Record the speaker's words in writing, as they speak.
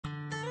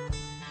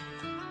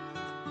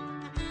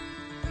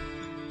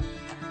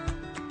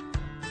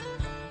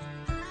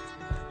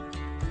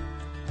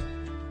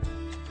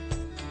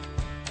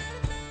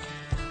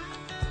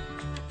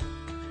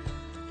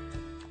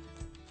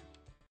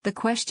The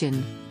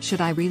question,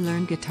 should I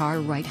relearn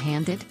guitar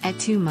right-handed? At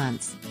 2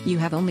 months, you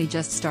have only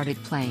just started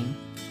playing.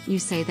 You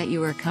say that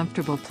you are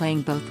comfortable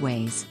playing both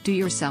ways. Do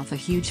yourself a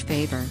huge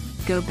favor,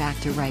 go back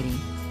to righty.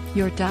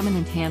 Your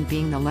dominant hand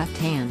being the left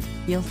hand,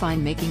 you'll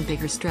find making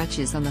bigger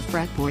stretches on the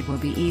fretboard will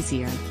be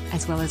easier,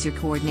 as well as your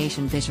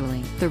coordination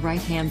visually. The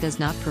right hand does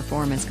not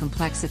perform as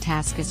complex a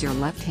task as your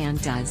left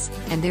hand does,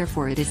 and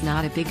therefore it is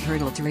not a big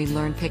hurdle to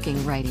relearn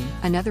picking righty.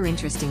 Another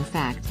interesting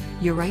fact,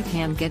 your right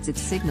hand gets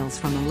its signals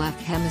from the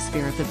left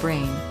hemisphere of the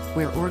brain,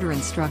 where order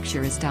and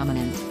structure is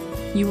dominant.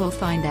 You will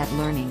find that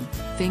learning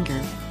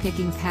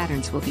picking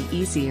patterns will be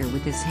easier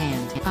with this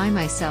hand. I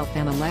myself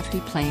am a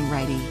lefty playing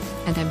righty,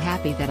 and I'm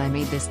happy that I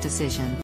made this decision.